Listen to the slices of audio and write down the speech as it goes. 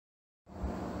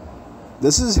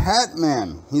This is Hat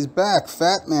Man. He's back.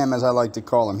 Fat Man, as I like to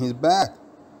call him. He's back.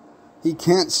 He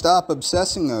can't stop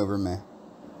obsessing over me.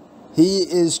 He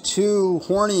is too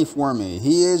horny for me.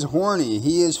 He is horny.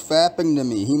 He is fapping to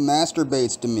me. He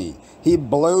masturbates to me. He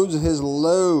blows his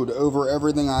load over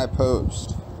everything I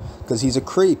post. Because he's a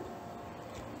creep.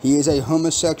 He is a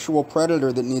homosexual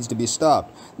predator that needs to be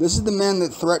stopped. This is the man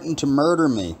that threatened to murder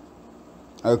me.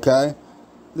 Okay?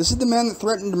 This is the man that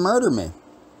threatened to murder me.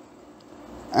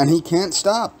 And he can't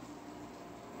stop.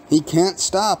 He can't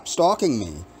stop stalking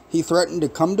me. He threatened to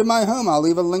come to my home. I'll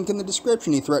leave a link in the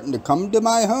description. He threatened to come to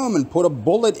my home and put a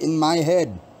bullet in my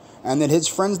head. And that his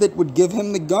friends that would give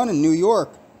him the gun in New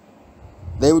York,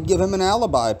 they would give him an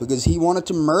alibi because he wanted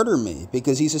to murder me.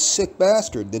 Because he's a sick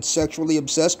bastard that's sexually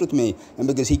obsessed with me. And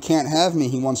because he can't have me,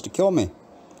 he wants to kill me.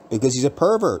 Because he's a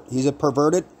pervert. He's a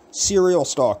perverted serial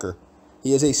stalker.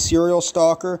 He is a serial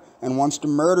stalker and wants to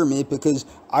murder me because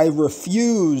I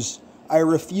refuse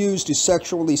to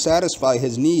sexually satisfy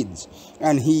his needs.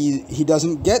 And he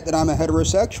doesn't get that I'm a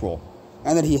heterosexual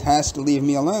and that he has to leave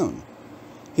me alone.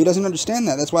 He doesn't understand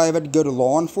that. That's why I've had to go to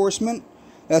law enforcement.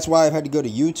 That's why I've had to go to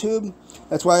YouTube.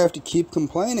 That's why I have to keep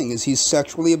complaining, is he's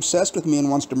sexually obsessed with me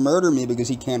and wants to murder me because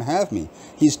he can't have me.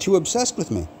 He's too obsessed with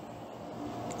me.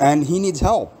 And he needs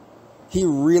help. He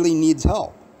really needs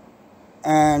help.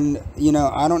 And, you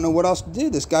know, I don't know what else to do.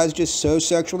 This guy's just so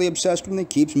sexually obsessed with me,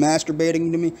 keeps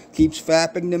masturbating to me, keeps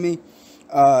fapping to me.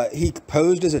 He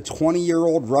posed as a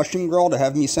 20-year-old Russian girl to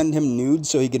have me send him nudes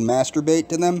so he could masturbate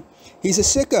to them. He's a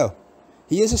sicko.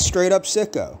 He is a straight-up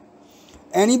sicko.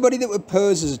 Anybody that would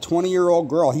pose as a 20-year-old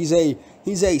girl, he's a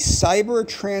cyber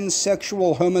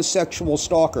transsexual homosexual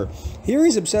stalker. Here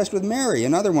he's obsessed with Mary,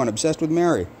 another one obsessed with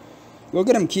Mary. Look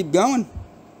at him, keep going.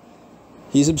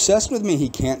 He's obsessed with me. He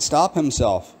can't stop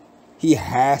himself. He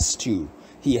has to.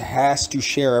 He has to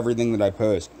share everything that I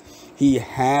post. He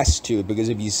has to because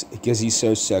he's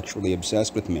so sexually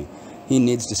obsessed with me. He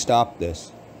needs to stop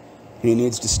this. He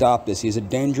needs to stop this. He's a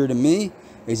danger to me.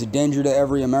 He's a danger to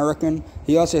every American.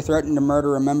 He also threatened to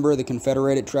murder a member of the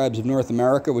Confederated Tribes of North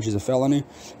America, which is a felony.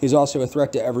 He's also a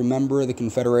threat to every member of the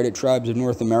Confederated Tribes of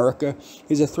North America.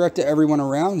 He's a threat to everyone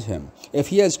around him. If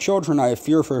he has children, I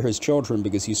fear for his children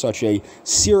because he's such a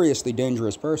seriously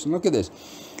dangerous person. Look at this.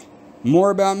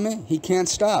 More about me. He can't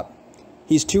stop.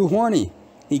 He's too horny.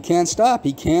 He can't stop.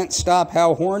 He can't stop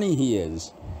how horny he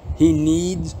is. He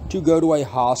needs to go to a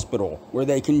hospital where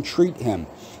they can treat him.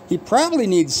 He probably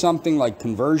needs something like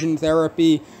conversion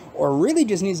therapy, or really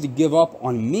just needs to give up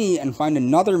on me and find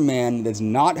another man that's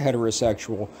not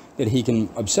heterosexual that he can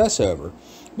obsess over.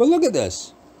 But look at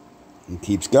this. He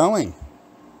keeps going.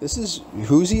 This is,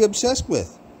 who's he obsessed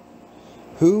with?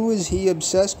 Who is he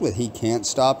obsessed with? He can't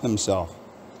stop himself.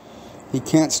 He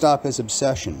can't stop his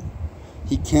obsession.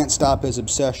 He can't stop his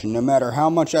obsession, no matter how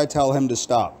much I tell him to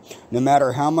stop. No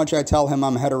matter how much I tell him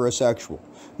I'm heterosexual.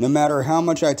 No matter how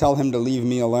much I tell him to leave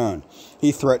me alone.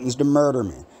 He threatens to murder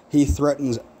me. He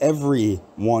threatens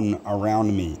everyone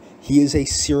around me. He is a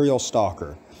serial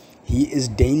stalker. He is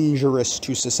dangerous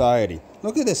to society.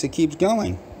 Look at this. It keeps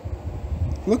going.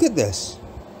 Look at this.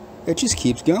 It just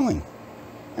keeps going.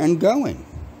 And going.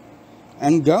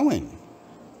 And going.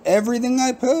 Everything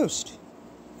I post.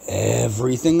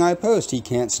 Everything I post. He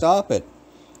can't stop it.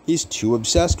 He's too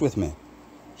obsessed with me.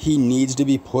 He needs to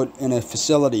be put in a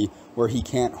facility where he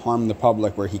can't harm the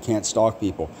public, where he can't stalk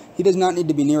people. He does not need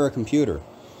to be near a computer.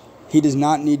 He does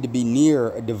not need to be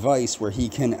near a device where he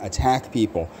can attack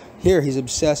people. Here, he's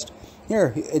obsessed.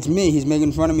 Here, it's me. He's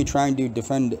making fun of me trying to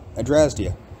defend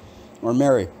Adrastia or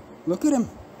Mary. Look at him.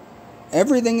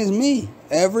 Everything is me.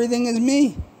 Everything is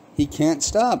me. He can't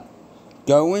stop.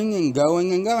 Going and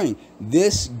going and going.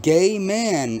 This gay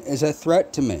man is a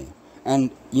threat to me.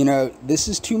 And, you know, this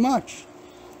is too much.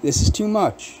 This is too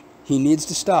much. He needs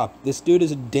to stop. This dude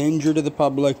is a danger to the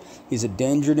public. He's a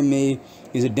danger to me.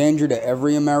 He's a danger to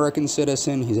every American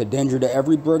citizen. He's a danger to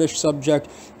every British subject.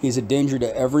 He's a danger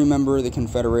to every member of the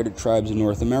Confederated Tribes of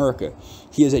North America.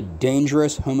 He is a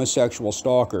dangerous homosexual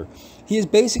stalker. He is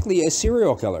basically a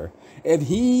serial killer. If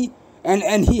he...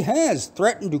 And he has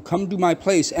threatened to come to my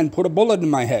place and put a bullet in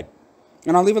my head.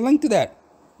 And I'll leave a link to that.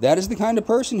 That is the kind of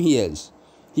person he is.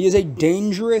 He is a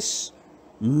dangerous,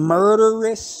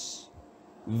 murderous,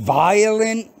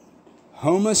 violent,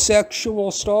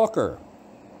 homosexual stalker.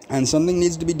 And something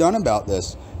needs to be done about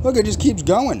this. Look, it just keeps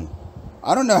going.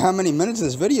 I don't know how many minutes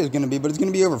this video is going to be, but it's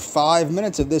going to be over 5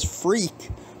 minutes of this freak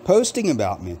posting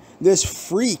about me. This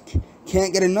freak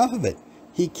can't get enough of it.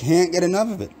 He can't get enough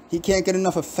of it. He can't get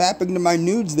enough of fapping to my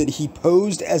nudes that he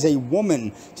posed as a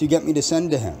woman to get me to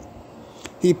send to him.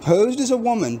 He posed as a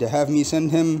woman to have me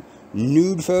send him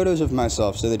nude photos of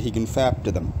myself so that he can fap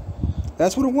to them.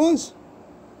 That's what it was.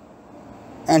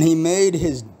 And he made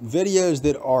his videos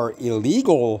that are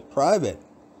illegal private.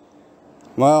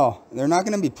 Well, they're not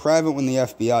going to be private when the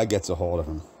FBI gets a hold of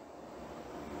him.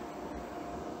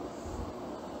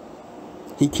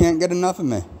 He can't get enough of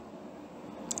me.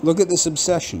 Look at this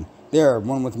obsession. There,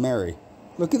 one with Mary.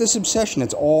 Look at this obsession.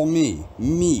 It's all me.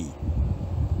 Me.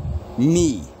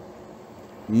 Me.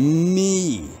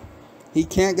 Me. He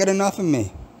can't get enough of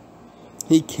me.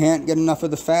 He can't get enough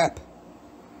of the FAP.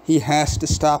 He has to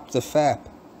stop the FAP.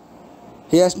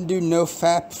 He has to do no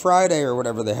FAP Friday or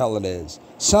whatever the hell it is.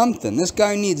 Something. This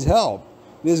guy needs help.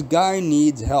 This guy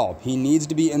needs help. He needs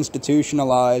to be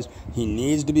institutionalized. He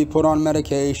needs to be put on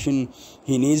medication.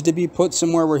 He needs to be put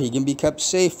somewhere where he can be kept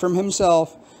safe from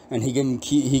himself, and he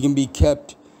can be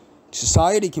kept,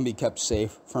 society can be kept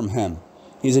safe from him.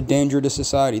 He's a danger to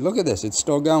society. Look at this. It's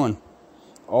still going.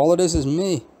 All it is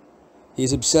me.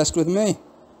 He's obsessed with me.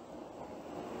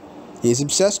 He's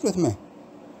obsessed with me.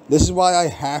 This is why I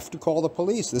have to call the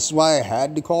police. This is why I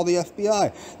had to call the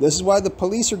FBI. This is why the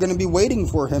police are going to be waiting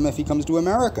for him if he comes to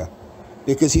America.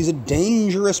 Because he's a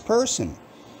dangerous person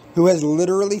who has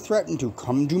literally threatened to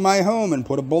come to my home and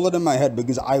put a bullet in my head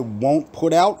because I won't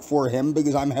put out for him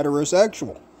because I'm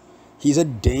heterosexual. He's a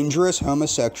dangerous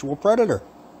homosexual predator.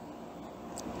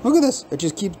 Look at this. It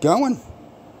just keeps going.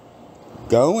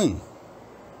 Going.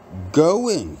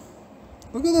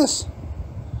 Look at this.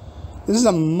 This is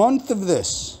a month of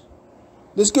this.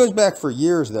 This goes back for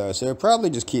years, though, so it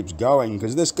probably just keeps going,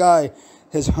 because this guy,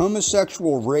 his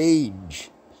homosexual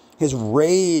rage, his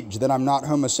rage that I'm not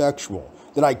homosexual,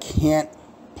 that I can't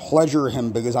pleasure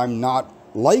him because I'm not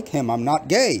like him, I'm not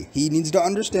gay. He needs to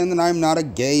understand that I'm not a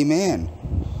gay man.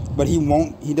 But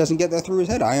he doesn't get that through his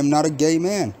head. I am not a gay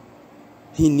man.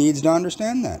 He needs to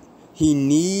understand that. He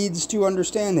needs to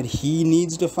understand that he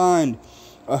needs to find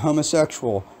a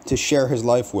homosexual to share his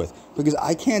life with, because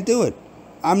I can't do it.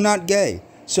 I'm not gay.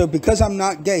 So because I'm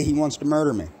not gay, he wants to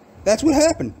murder me. That's what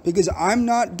happened. Because I'm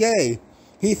not gay,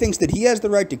 he thinks that he has the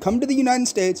right to come to the United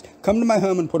States, come to my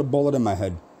home, and put a bullet in my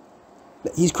head.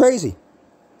 He's crazy.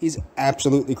 He's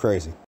absolutely crazy.